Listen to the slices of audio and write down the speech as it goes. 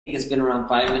It's been around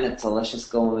 5 minutes, so let's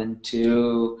just go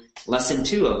into lesson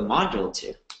 2 of module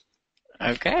 2.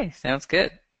 Okay, sounds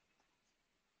good.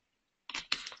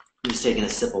 I'm just taking a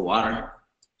sip of water.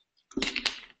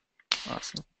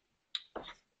 Awesome.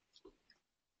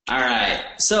 All right,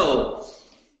 so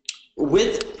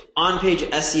with on-page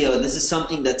SEO, this is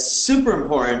something that's super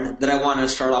important that I want to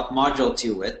start off module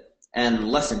 2 with,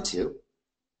 and lesson 2,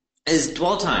 is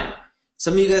dwell time.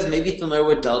 Some of you guys may be familiar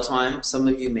with dwell time, some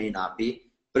of you may not be,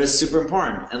 but it's super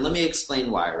important, and let me explain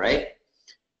why, right?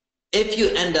 If you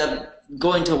end up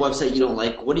going to a website you don't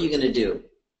like, what are you going to do?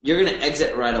 You're going to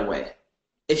exit right away.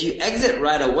 If you exit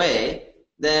right away,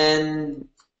 then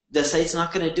the site's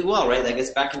not going to do well, right? That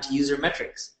gets back into user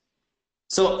metrics.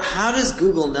 So how does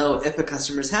Google know if a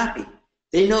customer is happy?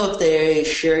 They know if they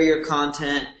share your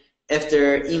content, if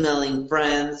they're emailing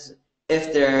friends,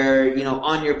 if they're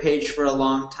on your page for a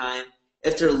long time,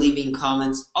 if they're leaving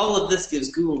comments. All of this gives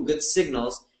Google good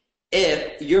signals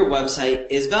if your website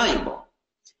is valuable.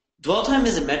 Dwell time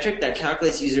is a metric that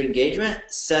calculates user engagement,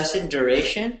 session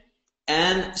duration,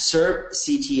 and SERP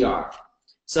CTR.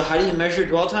 So how do you measure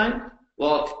dwell time?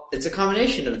 Well, it's a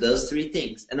combination of those three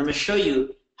things, and I'm going to show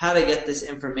you how to get this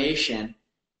information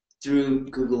through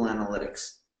Google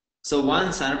Analytics. So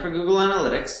 1, sign up for Google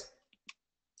Analytics.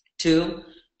 2,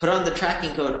 put on the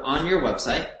tracking code on your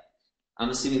website. I'm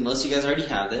assuming most of you guys already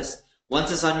have this.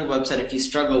 Once it's on your website, if you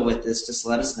struggle with this, just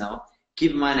let us know.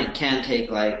 Keep in mind it can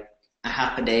take like a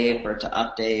half a day for it to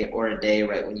update, or a day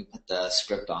right when you put the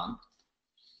script on.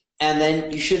 And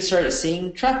then you should start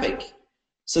seeing traffic.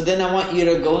 So then I want you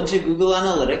to go into Google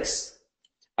Analytics.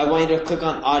 I want you to click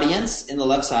on Audience in the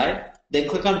left side, then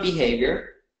click on Behavior,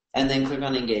 and then click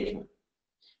on Engagement.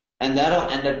 And that'll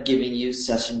end up giving you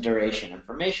session duration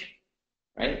information,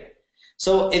 right?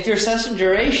 So if your session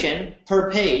duration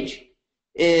per page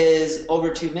is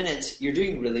over 2 minutes, you're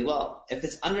doing really well. If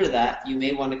it's under that, you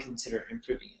may want to consider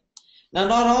improving it. Now,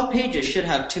 not all pages should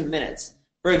have 2 minutes.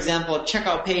 For example,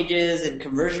 checkout pages and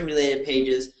conversion-related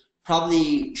pages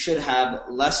probably should have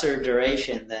lesser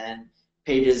duration than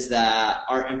pages that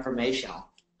are informational.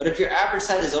 But if your average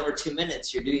site is over 2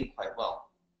 minutes, you're doing quite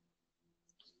well.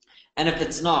 And if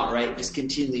it's not, right, just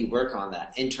continually work on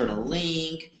that. Internal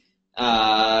link,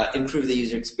 improve the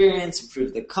user experience,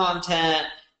 improve the content,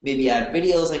 maybe add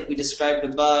videos like we described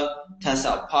above, test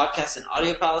out podcasts and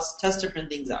audio files, test different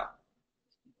things out.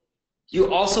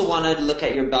 You also want to look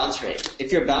at your bounce rate.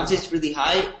 If your bounce rate is really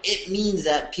high, it means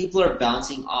that people are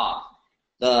bouncing off.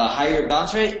 The higher your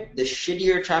bounce rate, the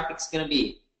shittier traffic's going to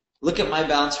be. Look at my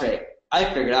bounce rate. I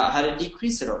figured out how to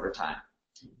decrease it over time.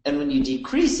 And when you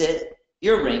decrease it,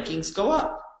 your rankings go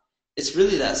up. It's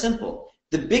really that simple.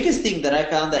 The biggest thing that I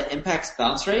found that impacts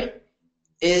bounce rate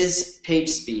is page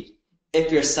speed.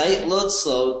 If your site loads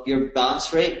slow, your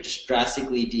bounce rate just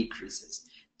drastically decreases.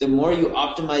 The more you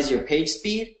optimize your page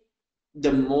speed,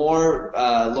 the more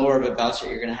lower of a bounce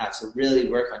rate you're going to have. So really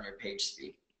work on your page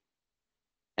speed.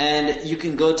 And you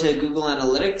can go to Google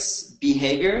Analytics,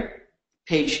 Behavior,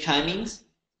 Page Timings,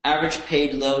 Average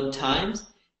Page Load Times.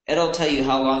 It'll tell you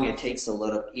how long it takes to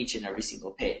load up each and every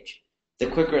single page. The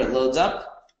quicker it loads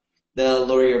up, the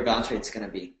lower your bounce rate is going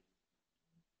to be.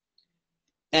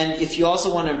 And if you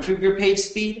also want to improve your page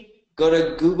speed, go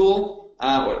to Google,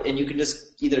 and you can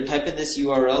just either type in this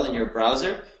URL in your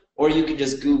browser, or you can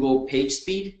just Google page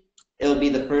speed. It'll be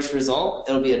the first result.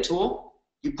 It'll be a tool.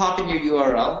 You pop in your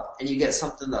URL, and you get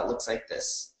something that looks like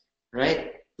this,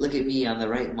 right? Look at me on the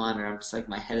right monitor. I'm just like,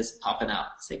 my head is popping out.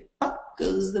 It's like, pop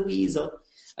goes the weasel.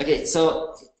 Okay,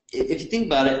 so if you think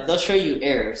about it, they'll show you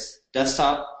errors.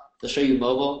 Desktop, they'll show you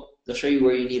mobile, they'll show you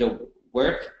where you need to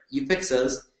work. You fix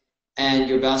those, and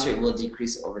your bounce rate will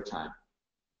decrease over time.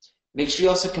 Make sure you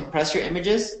also compress your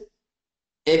images.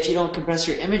 If you don't compress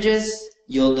your images,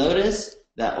 you'll notice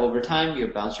that over time, your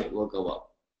bounce rate will go up.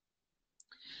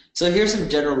 So here's some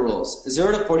general rules.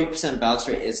 0 to 40% bounce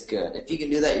rate is good. If you can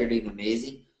do that, you're doing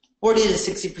amazing. 40 to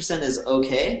 60% is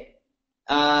okay.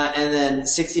 And then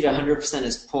 60 to 100%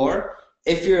 is poor.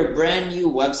 If you're a brand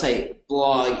new website,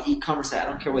 blog, e-commerce site, I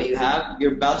don't care what you have,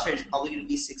 your bounce rate is probably going to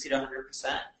be 60 to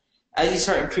 100%. As you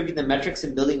start improving the metrics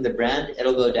and building the brand,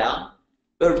 it'll go down.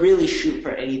 But really shoot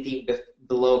for anything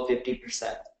below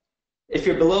 50%. If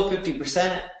you're below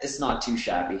 50%, it's not too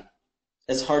shabby.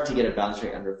 It's hard to get a bounce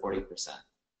rate under 40%.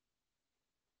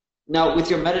 Now, with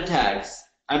your meta tags,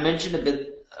 I mentioned a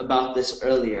bit about this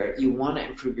earlier. You want to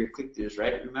improve your click-throughs,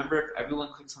 right? Remember, if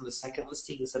everyone clicks on the second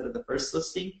listing instead of the first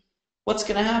listing, what's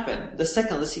going to happen? The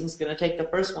second listing is going to take the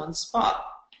first one's spot.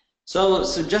 So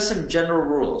just some general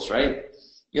rules, right?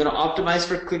 You want to optimize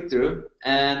for click-through,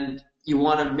 and you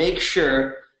want to make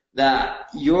sure that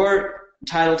your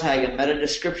title tag and meta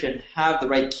description have the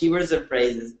right keywords and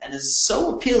phrases and is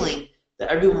so appealing that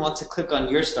everyone wants to click on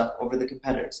your stuff over the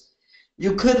competitors.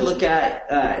 You could look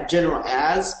at general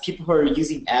ads, people who are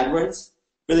using AdWords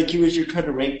for the keywords you're trying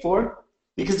to rank for,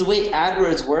 because the way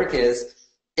AdWords work is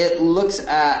it looks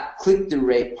at click-through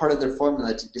rate, part of their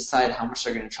formula, to decide how much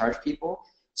they're going to charge people.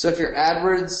 So if your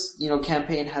AdWords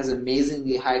campaign has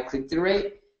amazingly high click-through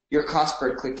rate, your cost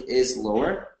per click is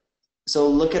lower. So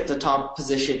look at the top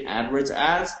position AdWords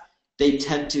ads. They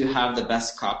tend to have the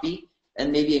best copy,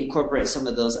 and maybe incorporate some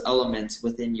of those elements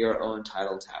within your own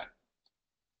title tag.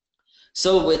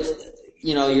 So with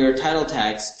your title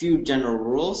tags, few general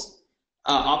rules.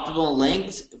 Optimal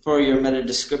length for your meta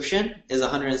description is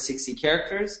 160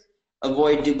 characters.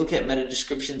 Avoid duplicate meta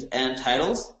descriptions and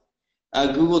titles.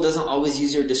 Google doesn't always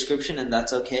use your description, and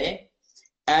that's okay.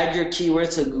 Add your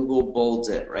keyword so Google bolds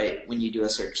it, right, when you do a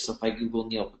search. So if I Google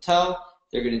Neil Patel,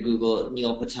 they're going to Google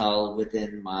Neil Patel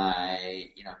within my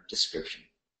description.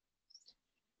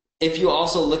 If you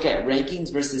also look at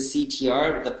rankings versus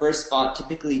CTR, the first spot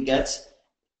typically gets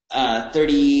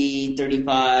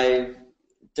 35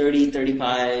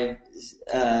 CTR,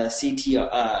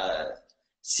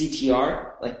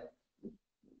 like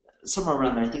somewhere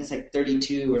around there. I think it's like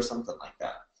 32 or something like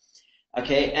that.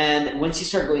 Okay, and once you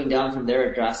start going down from there,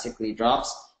 it drastically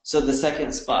drops. So the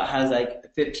second spot has like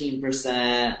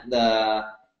 15%,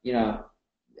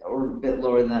 or a bit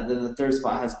lower than that. Then the third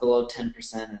spot has below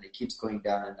 10%, and it keeps going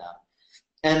down and down.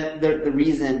 And the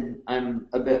reason I'm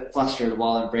a bit flustered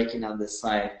while I'm breaking down this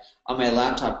slide, on my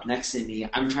laptop next to me,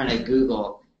 I'm trying to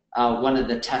Google one of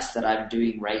the tests that I'm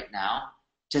doing right now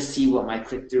to see what my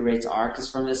click-through rates are,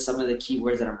 because from some of the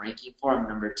keywords that I'm ranking for, I'm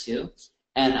number 2.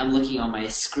 And I'm looking on my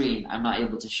screen. I'm not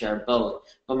able to share both.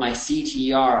 But my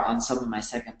CTR on some of my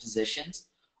second positions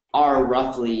are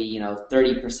roughly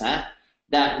 30%.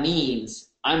 That means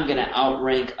I'm going to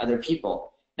outrank other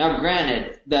people. Now,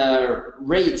 granted, the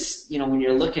rates, when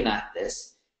you're looking at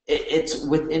this, it's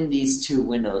within these two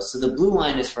windows. So the blue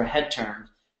line is for head terms.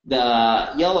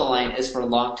 The yellow line is for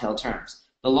long tail terms.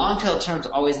 The long tail terms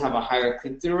always have a higher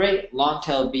click-through rate, long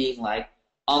tail being like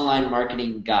online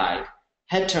marketing guide.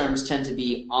 Head terms tend to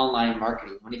be online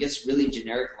marketing. When it gets really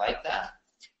generic like that,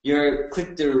 your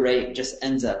click-through rate just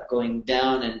ends up going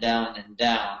down and down and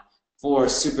down for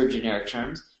super generic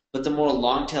terms. But the more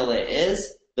long tail it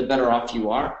is, the better off you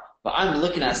are. But I'm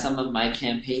looking at some of my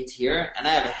campaigns here, and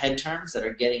I have head terms that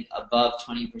are getting above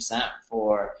 20%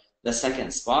 for the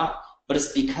second spot. But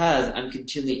it's because I'm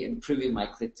continually improving my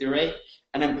click-through rate,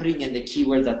 and I'm putting in the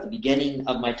keywords at the beginning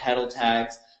of my title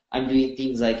tags. I'm doing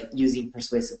things like using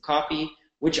persuasive copy,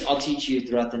 which I'll teach you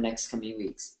throughout the next coming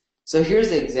weeks. So here's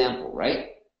the example,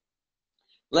 right?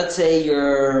 Let's say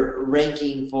you're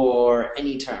ranking for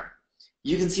any term.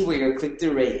 You can see what your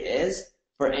click-through rate is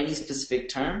for any specific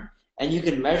term, and you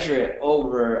can measure it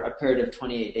over a period of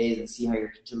 28 days and see how you're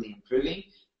continually improving.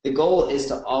 The goal is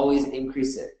to always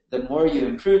increase it. The more you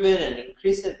improve it and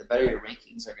increase it, the better your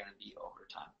rankings are going to be over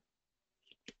time.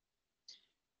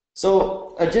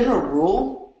 So a general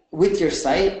rule with your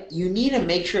site, you need to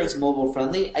make sure it's mobile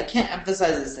friendly. I can't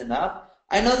emphasize this enough.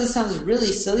 I know this sounds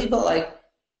really silly, but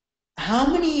how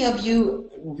many of you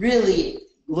really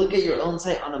look at your own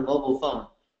site on a mobile phone?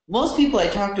 Most people I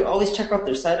talk to always check out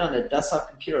their site on a desktop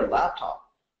computer or laptop.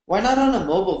 Why not on a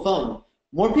mobile phone?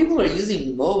 More people are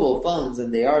using mobile phones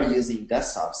than they are using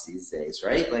desktops these days,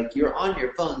 right? Like, you're on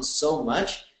your phone so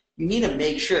much, you need to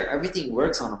make sure everything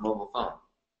works on a mobile phone.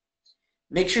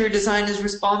 Make sure your design is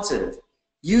responsive.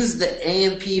 Use the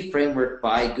AMP framework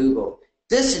by Google.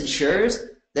 This ensures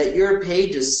that your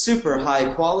page is super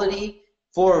high quality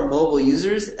for mobile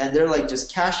users, and they're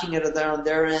just caching it on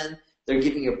their end. They're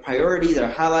giving it priority.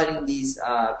 They're highlighting these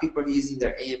people are using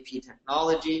their AMP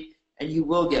technology, and you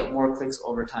will get more clicks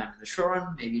over time. In the short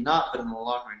run, maybe not, but in the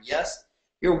long run, yes.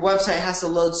 Your website has to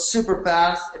load super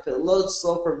fast. If it loads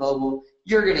slow for mobile,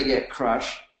 you're going to get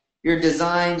crushed. Your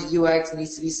design UX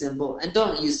needs to be simple, and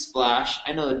don't use Splash.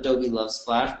 I know Adobe loves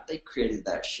Splash, but they created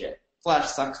that shit. Flash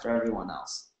sucks for everyone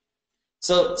else.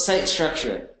 So site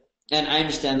structure, and I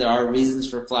understand there are reasons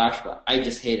for Flash, but I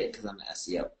just hate it because I'm an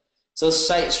SEO. So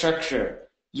site structure,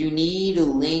 you need to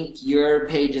link your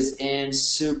pages in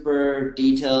super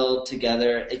detailed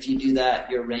together. If you do that,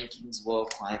 your rankings will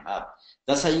climb up.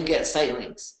 That's how you get site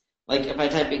links. Like if I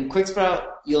type in Quicksprout,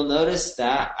 you'll notice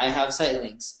that I have site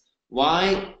links.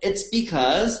 Why? It's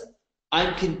because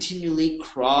I'm continually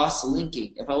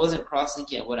cross-linking. If I wasn't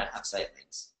cross-linking, I wouldn't have site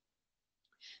links.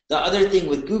 The other thing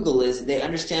with Google is they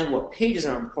understand what pages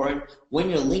are important when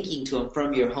you're linking to them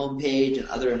from your home page and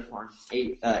other important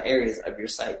areas of your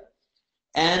site.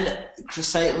 And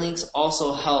site links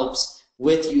also helps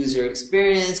with user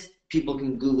experience. People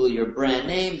can Google your brand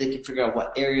name. They can figure out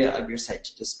what area of your site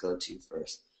to just go to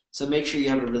first. So make sure you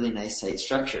have a really nice site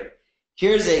structure.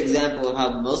 Here's an example of how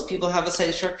most people have a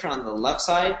site structure on the left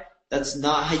side. That's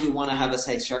not how you want to have a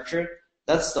site structure.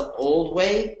 That's the old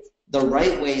way. The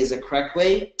right way is the correct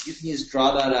way. You can use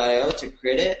draw.io to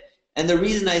create it. And the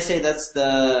reason I say that's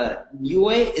the new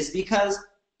way is because,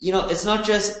 it's not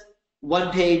just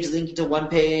one page linking to one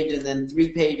page and then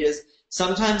 3 pages.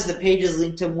 Sometimes the pages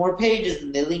link to more pages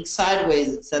and they link sideways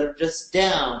instead of just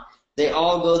down. They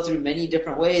all go through many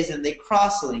different ways and they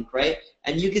cross-link, right?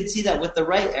 And you can see that with the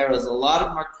right arrows. A lot of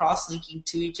them are cross-linking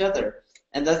to each other.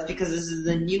 And that's because this is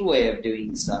the new way of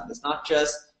doing stuff. It's not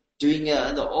just doing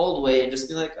it the old way and just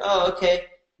being like, oh, okay,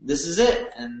 this is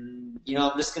it. And,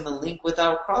 I'm just going to link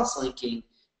without cross-linking.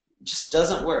 It just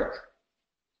doesn't work.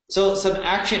 So some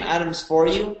action items for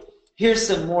you. Here's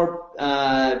some more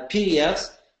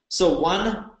PDFs. So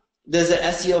one, there's an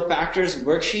SEO factors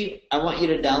worksheet. I want you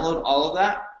to download all of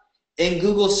that. In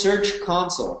Google Search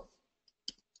Console,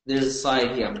 there's a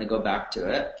slide here. I'm going to go back to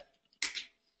it.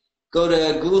 Go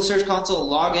to Google Search Console,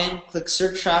 log in, click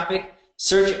Search Traffic,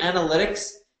 Search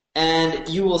Analytics, and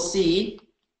you will see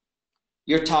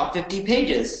your top 50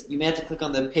 pages. You may have to click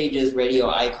on the Pages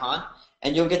radio icon,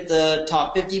 and you'll get the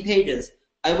top 50 pages.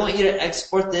 I want you to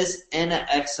export this in an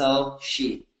Excel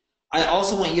sheet. I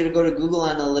also want you to go to Google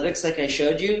Analytics like I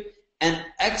showed you and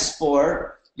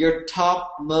export your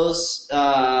top most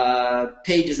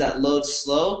pages that load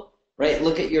slow, right?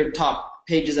 Look at your top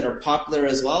pages that are popular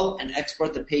as well and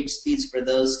export the page speeds for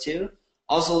those too.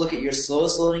 Also look at your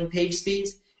slowest loading page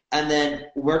speeds and then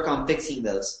work on fixing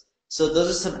those. So those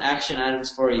are some action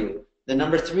items for you. The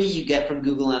number 3 you get from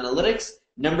Google Analytics.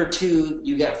 Number 2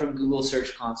 you get from Google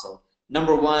Search Console.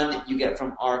 Number 1 you get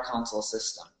from our console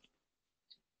system.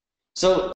 So